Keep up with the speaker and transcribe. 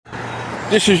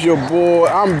This is your boy.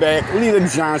 I'm back, Leader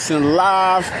Johnson,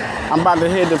 live. I'm about to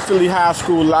head to Philly High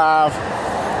School live.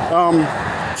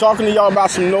 Talking to y'all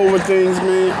about some Nova things,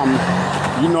 man. I'm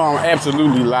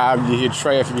absolutely live. You hear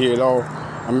traffic, you hear it all.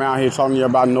 I'm out here talking to you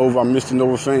about Nova. I'm Mr.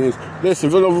 Nova fans. Listen,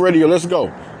 Villanova Radio, let's go.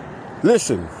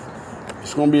 Listen,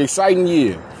 it's gonna be an exciting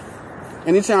year.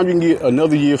 Anytime you can get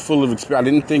another year full of experience, I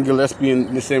didn't think Gillespie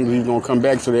and Miss Emily was gonna come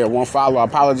back, so they had one follow. I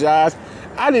apologize.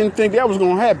 I didn't think that was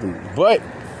gonna happen, but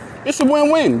it's a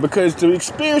win-win because the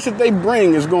experience that they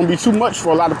bring is going to be too much for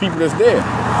a lot of people that's there.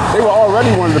 They were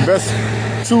already one of the best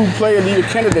two-player of the year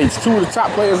candidates, two of the top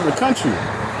players in the country.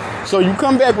 So you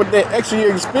come back with that extra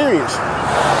year experience,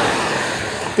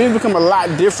 things become a lot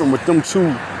different with them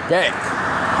two back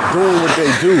doing what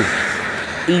they do,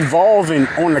 evolving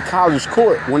on the college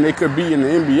court when they could be in the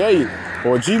NBA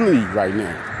or G League right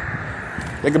now.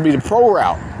 They could be the pro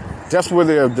route. That's where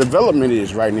their development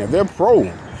is right now. They're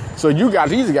pro. So you got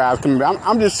these guys coming back.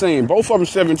 I'm just saying, both of them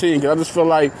 17, because I just feel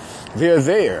like they're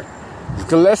there.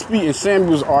 Gillespie and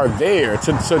Samuels are there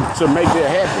to make that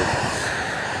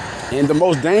happen. And the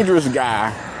most dangerous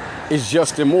guy is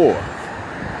Justin Moore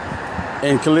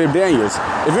and Caleb Daniels.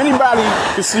 If anybody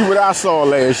can see what I saw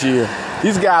last year,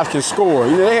 these guys can score.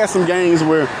 They had some games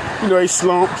where, they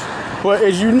slumped. But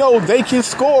as you know, they can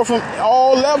score from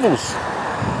all levels.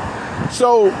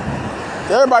 So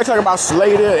everybody talking about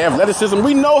Slater, athleticism.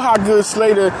 We know how good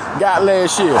Slater got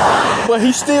last year. But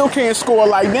he still can't score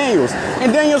like Daniels.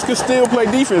 And Daniels can still play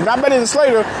defense. Not better than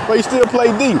Slater, but he still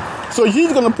play D. So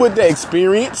he's going to put that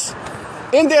experience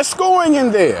and their scoring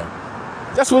in there.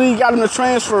 That's what he got him to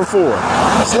transfer for.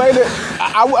 Slater,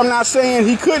 I'm not saying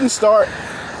he couldn't start.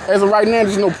 As of right now,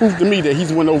 there's no proof to me that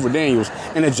he's went over Daniels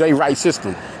in a Jay Wright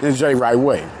system, in a Jay Wright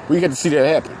way. We get to see that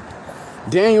happen.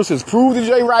 Daniels has proved to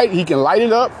Jay Wright he can light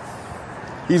it up.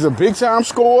 He's a big-time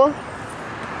scorer.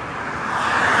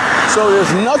 So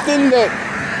there's nothing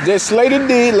that Slater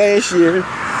did last year.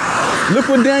 Look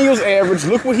what Daniels averaged.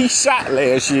 Look what he shot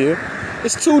last year.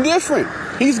 It's too different.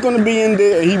 He's going to be in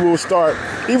there and he will start,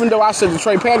 even though I said the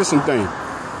Trey Patterson thing,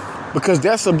 because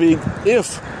that's a big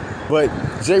if. But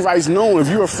Jay Wright's known if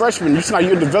you're a freshman,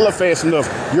 you're developed fast enough,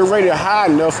 you're rated high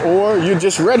enough, or you're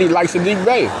just ready like Sadiq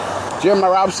Bey,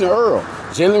 Jeremiah Robinson Earl,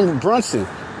 Jalen Brunson,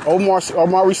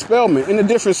 Omari Spellman, in a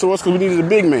different source because we needed a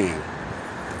big man.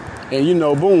 And,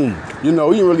 boom. You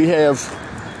really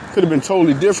could have been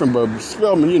totally different, but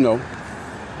Spellman,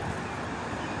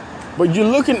 But you're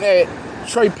looking at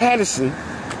Trey Patterson,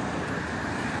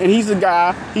 and he's a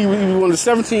guy, he was one of the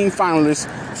 17 finalists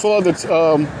for the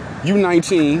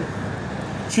U19,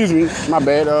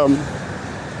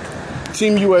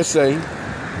 Team USA.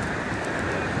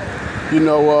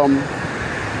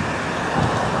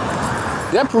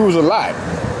 That proves a lot.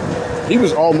 He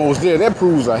was almost there. That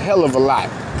proves a hell of a lot.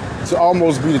 To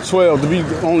almost be the 12, to be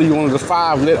only one of the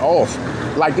 5 let off.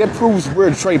 Like, that proves where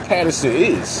Trey Patterson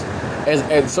is.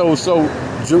 So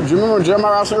do you remember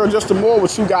Jeremiah Robinson Earl, Justin Moore were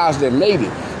 2 guys that made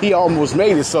it. He almost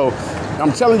made it. So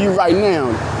I'm telling you right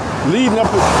now, leading up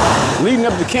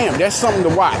to camp, that's something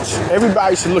to watch.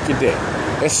 Everybody should look at that.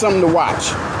 That's something to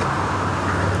watch.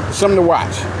 Something to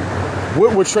watch.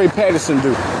 What would Trey Patterson do?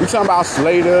 We talking about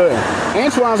Slater and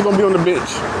Antoine's gonna be on the bench.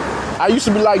 I used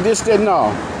to be like this, that,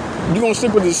 no. You're gonna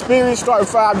stick with the experience, starting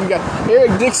 5. You got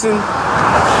Eric Dixon.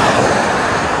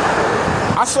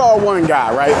 I saw one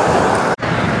guy, right?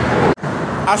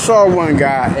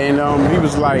 And he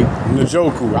was like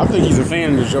Njoku. I think he's a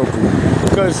fan of Njoku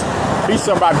because he's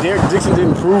talking about Derek Dixon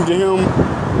didn't prove to him.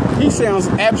 He sounds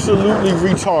absolutely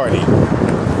retarded.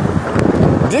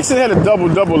 Dixon had a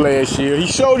double-double last year. He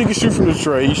showed he could shoot from the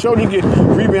tray. He showed he could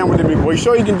rebound with the big boy. He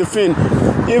showed he can defend.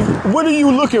 What are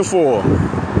you looking for?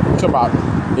 Talk about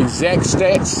exact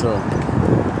stats.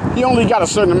 He only got a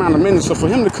certain amount of minutes. So for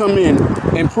him to come in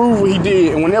and prove what he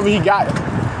did, and whenever he got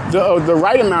the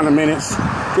right amount of minutes,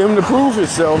 for him to prove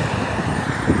himself,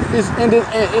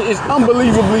 it's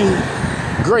unbelievably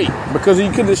great because he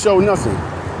couldn't show nothing.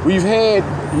 We've had,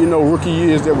 rookie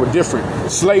years that were different.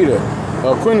 Slater,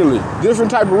 Quinley,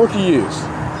 different type of rookie years.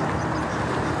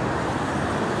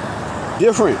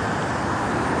 Different.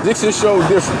 Dixon showed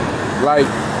different.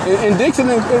 And Dixon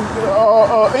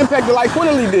impacted like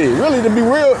Quinley did. Really, to be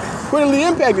real, Quinley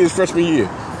impacted his freshman year.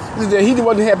 He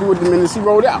wasn't happy with the minutes he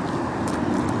rolled out.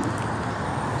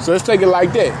 So let's take it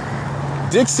like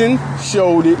that. Dixon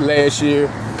showed it last year.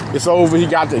 It's over. He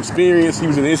got the experience. He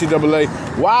was in the NCAA.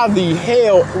 Why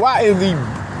in the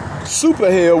super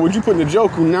hell would you put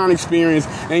Njoku, non-experienced,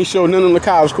 ain't show none on the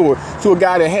college court, to a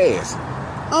guy that has?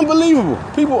 Unbelievable.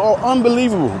 People are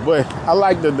unbelievable. But I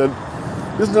like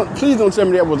please don't tell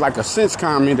me that was like a sense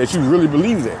comment that you really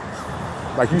believe that.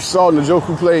 Like you saw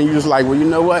Njoku play and you just like, well, you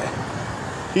know what?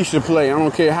 He should play. I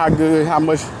don't care how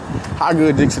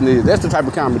good Dixon is. That's the type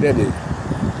of comment that is.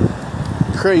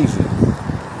 Crazy.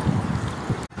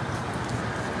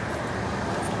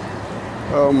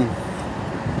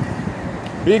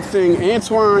 Big thing,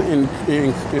 Antoine and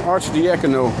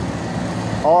Arcidiacono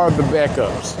are the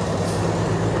backups.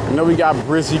 I know we got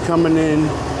Brizzy coming in.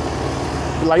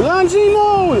 Like,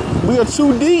 Longino, we are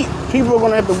too deep. People are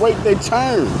going to have to wait their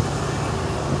turn.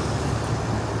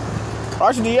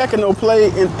 Arcidiacono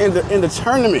played in the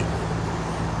tournament.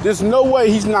 There's no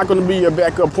way he's not going to be a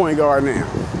backup point guard now.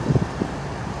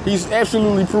 He's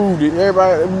absolutely proved it.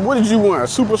 Everybody, what did you want?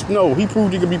 No, he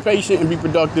proved he could be patient and be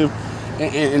productive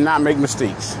and not make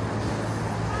mistakes.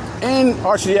 And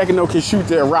Arcidiacono can shoot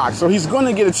that rock, so he's going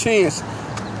to get a chance.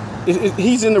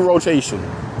 He's in the rotation.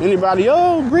 Anybody,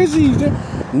 Brizzy?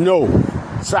 No,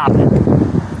 stop it.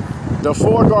 The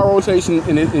 4-guard rotation,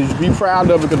 and be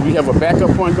proud of it because we have a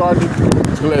backup point guard,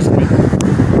 Gillespie.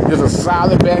 There's a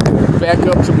solid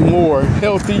backup to more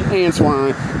healthy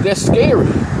Antoine. That's scary.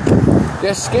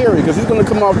 That's scary because he's going to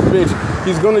come off the bench.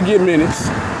 He's going to get minutes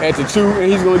at the 2,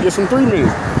 and he's going to get some 3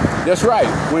 minutes. That's right.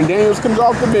 When Daniels comes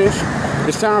off the bench,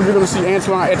 it's time you're going to see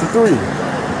Antoine at the 3.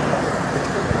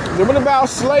 Then what about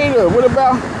Slater? What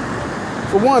about,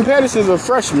 for one, Patterson's a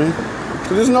freshman,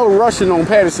 so there's no rushing on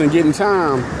Patterson getting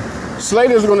time.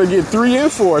 Slater's going to get 3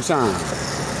 and 4 time.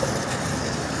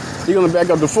 He's going to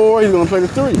back up to 4. He's going to play the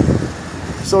 3.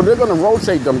 So they're going to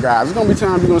rotate them guys. There's going to be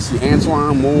times you're going to see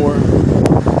Antoine Moore,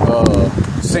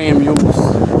 Samuels,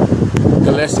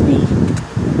 Gillespie,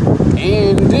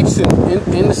 and Dixon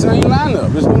in the same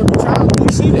lineup. There's going to be times when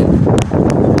you see that.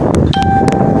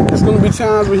 There's going to be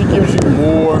times where he gives you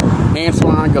more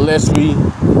Antoine, Gillespie,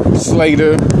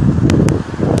 Slater,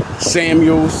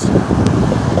 Samuels,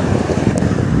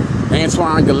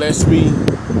 Antoine, Gillespie,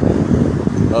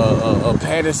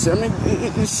 Patterson. I mean,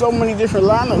 it's so many different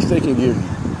lineups they can give you.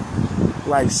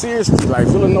 Like, seriously, like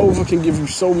Villanova can give you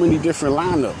so many different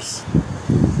lineups.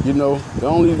 You know,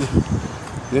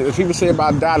 the people say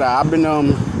about Dada,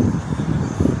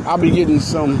 I'll be getting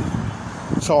some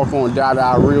talk on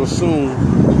Dada real soon.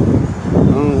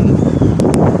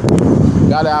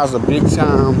 Dada's a big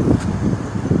time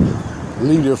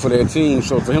leader for their team,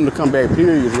 so for him to come back,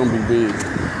 period, is gonna be big.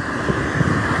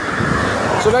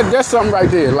 So that's something right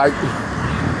there. Like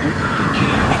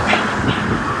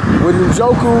with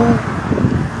Njoku,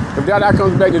 if Dada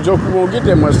comes back, Njoku won't get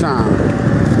that much time.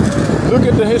 Look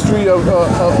at the history of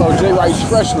Jay Wright's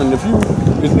freshmen. If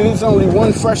it's only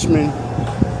one freshman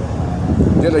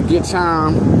that'll get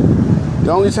time,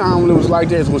 the only time when it was like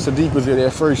that is when Sadiq was there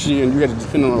that first year, and you had to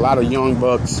depend on a lot of young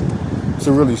bucks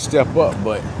to really step up.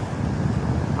 But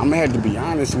I'm gonna have to be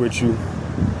honest with you,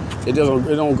 it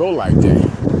don't go like that.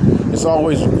 It's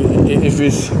always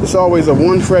a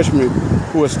one freshman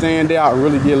who will stand out and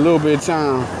really get a little bit of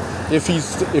time if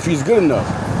he's good enough.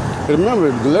 But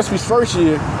remember, Gillespie's first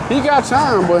year, he got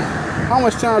time, but how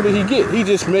much time did he get? He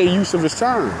just made use of his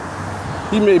time.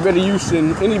 He made better use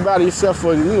than anybody except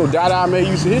for, Dada made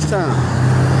use of his time.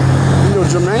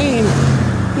 Jermaine,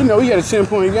 he had a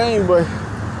 10-point game, but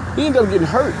he ended up getting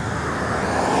hurt.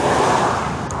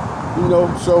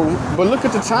 But look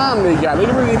at the time they got. They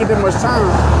didn't really get that much time.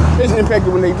 It's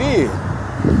impacted when they did.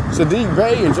 Sadiq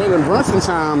Bey and Jalen Brunson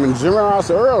time and Jeremiah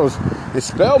Earls and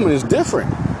Spellman is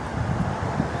different.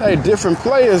 Hey, different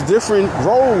players, different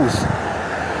roles.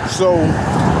 So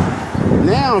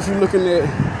now if you're looking at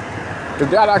if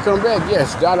Dada come back,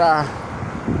 yes, Dada,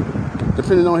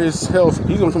 depending on his health,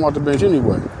 he's going to come off the bench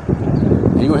anyway.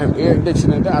 And you're going to have Eric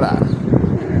Dixon and Dada.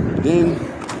 Then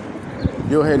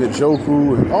you'll have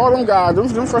Njoku and all them guys,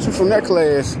 them freshmen from that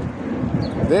class,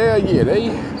 they're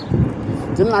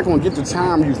not going to get the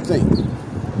time you think.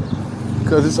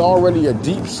 Because it's already a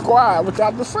deep squad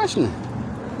without the freshmen.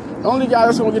 The only guy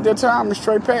that's going to get that time is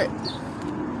Trey Pat.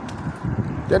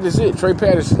 That is it. Trey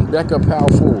Patterson, backup power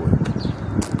forward.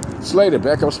 Slater,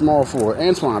 backup small forward.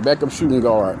 Antoine, backup shooting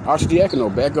guard. Arcidiacono,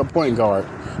 backup point guard.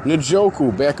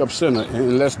 Njoku, backup center,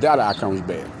 unless Dada comes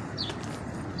back.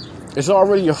 It's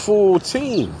already a full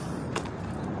team.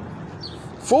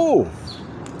 Full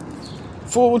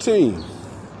team.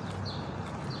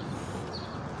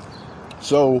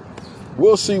 So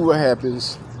we'll see what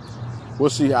happens. We'll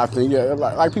see how things. Yeah,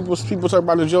 like people talk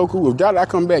about Njoku. If Dada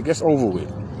come back, that's over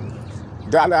with.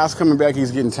 Dada's coming back.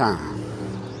 He's getting time.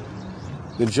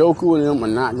 Njoku and them are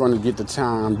not going to get the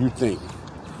time you think.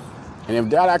 And if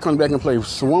Dada comes back and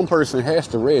plays, one person has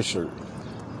to red shirt.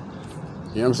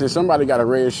 You know what I'm saying? Somebody got a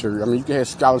red shirt. I mean, you can have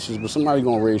scholarships, but somebody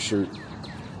going to red shirt.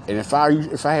 And if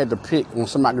I had to pick on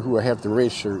somebody who would have the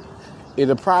red shirt,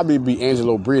 it'll probably be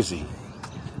Angelo Brizzy.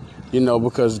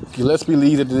 Because Gillespie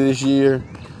leads it this year.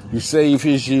 You save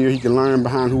his year. He can learn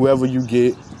behind whoever you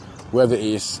get, whether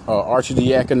it's Archie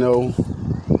Diacono,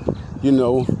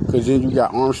 because then you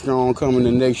got Armstrong coming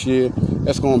the next year.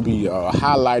 That's going to be a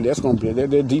highlight. That's going to be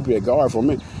they're deep at guard for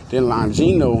me. Then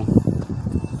Longino,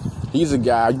 he's a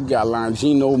guy. You got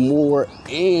Longino, Moore,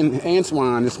 and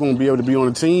Antoine that's going to be able to be on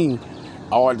the team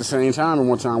all at the same time at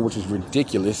one time, which is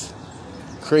ridiculous,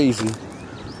 crazy.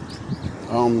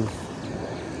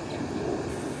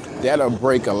 That'll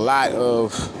break a lot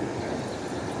of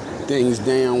things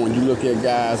down when you look at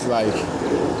guys like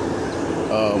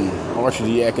Archie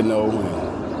Diacono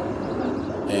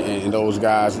and those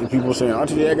guys. And people saying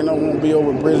Archie Diacono won't be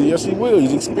over Brizzy. Yes, he will.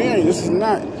 He's experienced. This is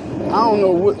not. I don't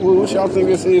know what y'all think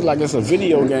this is. Like it's a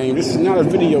video game. This is not a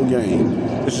video game.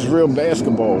 This is real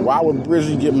basketball. Why would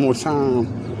Brizzy get more time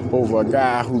over a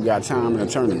guy who got time in a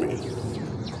tournament?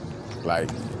 Like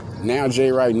now,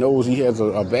 Jay Wright knows he has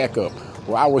a backup.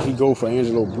 Why would he go for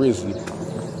Angelo Brizzy?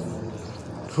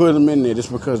 Put him in there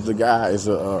just because the guy was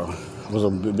a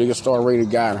biggest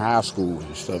star-rated guy in high school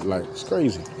and stuff. Like, it's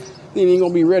crazy. He ain't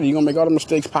gonna be ready. You're gonna make all the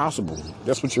mistakes possible.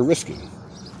 That's what you're risking.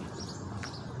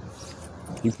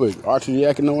 You put Archie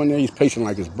Diacono in there. He's patient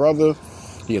like his brother.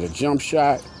 He had a jump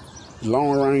shot,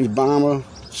 long-range bomber,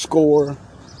 scorer.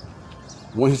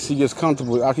 Once he gets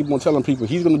comfortable, I keep on telling people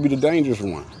he's gonna be the dangerous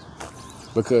one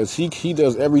because he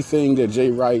does everything that Jay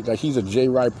Wright. Like he's a Jay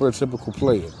Wright prototypical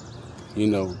player.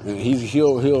 And he's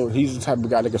the type of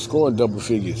guy that can score double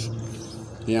figures.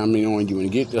 On you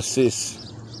and get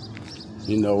assists.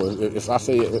 If I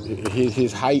say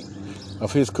his height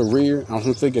of his career,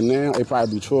 I'm thinking now it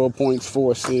probably be 12 points,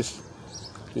 4 assists.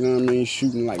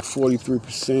 Shooting like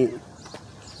 43%,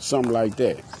 something like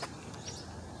that.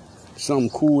 Something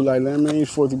cool like that.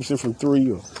 43% from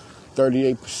 3 or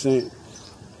 38%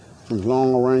 from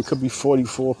long range. Could be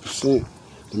 44%.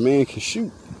 The man can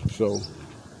shoot. So.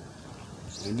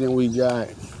 And then we got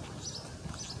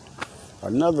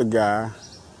another guy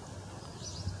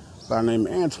by the name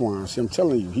of Antoine. See, I'm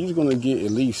telling you, he's going to get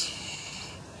at least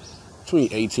between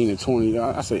 18 and 20.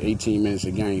 I say 18 minutes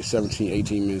a game, 17,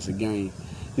 18 minutes a game.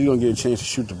 He's going to get a chance to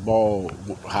shoot the ball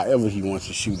however he wants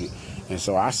to shoot it. And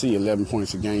so I see 11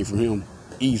 points a game from him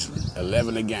easily.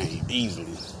 11 a game,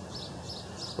 easily.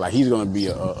 Like he's going to be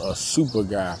a super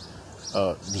guy.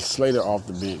 Slater off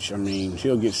the bench,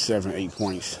 he'll get 7, 8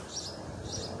 points.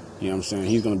 You know what I'm saying?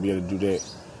 He's going to be able to do that.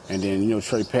 And then,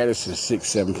 Trey Patterson, 6,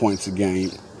 7 points a game.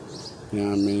 You know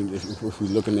what I mean? If we're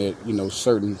looking at,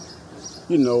 certain,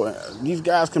 these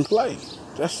guys can play.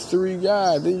 That's 3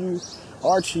 guys. Then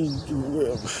Archie,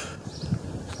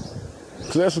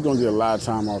 Celeste is going to get a lot of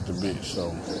time off the bench.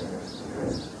 So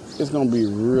it's going to be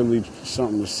really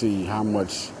something to see how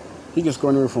much he can score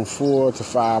anywhere from 4 to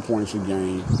 5 points a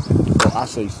game. Or I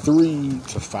say 3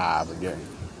 to 5 a game.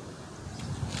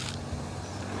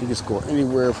 He can score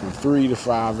anywhere from 3 to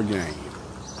 5 a game.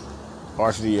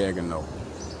 Archie Diacono.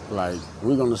 Like,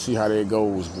 we're going to see how that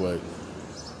goes, but,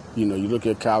 you look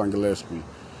at Colin Gillespie,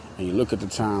 and you look at the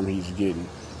time he's getting.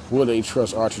 Will they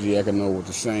trust Archie Diacono with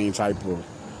the same type of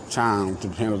time to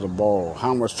handle the ball?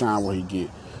 How much time will he get?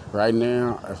 Right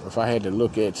now, if I had to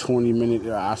look at 20 minutes,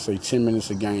 I say 10 minutes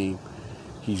a game.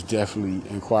 He's definitely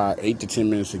required 8 to 10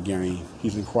 minutes a game.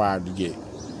 He's required to get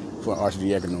for Archie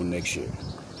Diacono next year.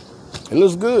 It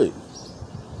looks good.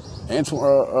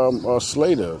 Antoine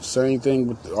Slater, same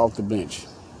thing off the bench.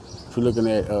 If you're looking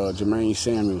at Jermaine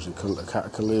Samuels and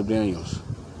Caleb Daniels,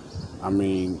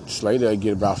 Slater will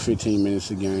get about 15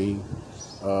 minutes a game.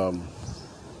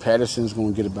 Patterson's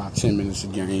going to get about 10 minutes a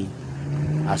game.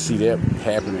 I see that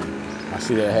happening.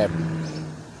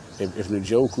 If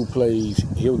Njoku plays,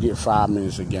 he'll get 5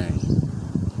 minutes a game.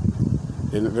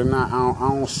 They're not. I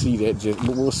don't see that.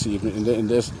 But we'll see. And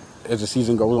that's. As the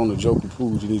season goes on, the Joker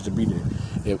proves he needs to be there.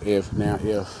 If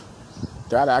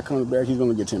Dada comes back, he's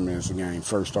going to get 10 minutes a game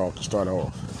first off to start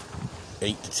off.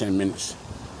 8 to 10 minutes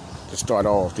to start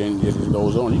off. Then as it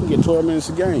goes on, you can get 12 minutes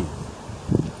a game.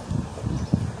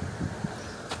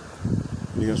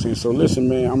 You know what I'm saying? So listen,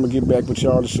 man, I'm going to get back with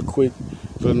y'all. Just a quick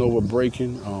Villanova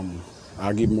breaking.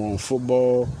 I'll get more on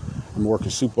football. I'm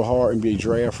working super hard, NBA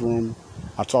draft room.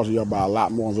 I'll talk to y'all about a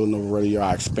lot more on Villanova Radio.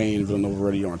 I expand Villanova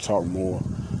Radio and talk more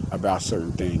about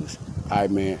certain things. All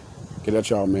right, man. Get at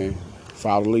y'all, man.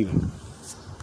 Follow the leader.